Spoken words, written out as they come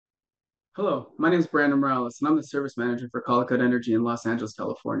Hello, my name is Brandon Morales, and I'm the service manager for Colacot Energy in Los Angeles,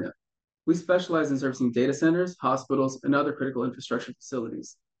 California. We specialize in servicing data centers, hospitals, and other critical infrastructure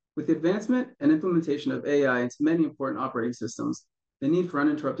facilities. With the advancement and implementation of AI into many important operating systems, the need for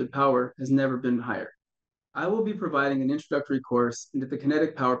uninterrupted power has never been higher. I will be providing an introductory course into the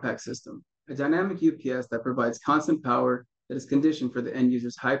Kinetic Power Pack system, a dynamic UPS that provides constant power that is conditioned for the end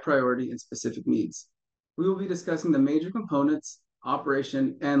user's high priority and specific needs. We will be discussing the major components,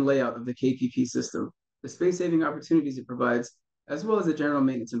 operation, and layout of the KPP system, the space-saving opportunities it provides, as well as the general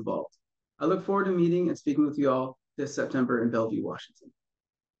maintenance involved. I look forward to meeting and speaking with you all this September in Bellevue, Washington.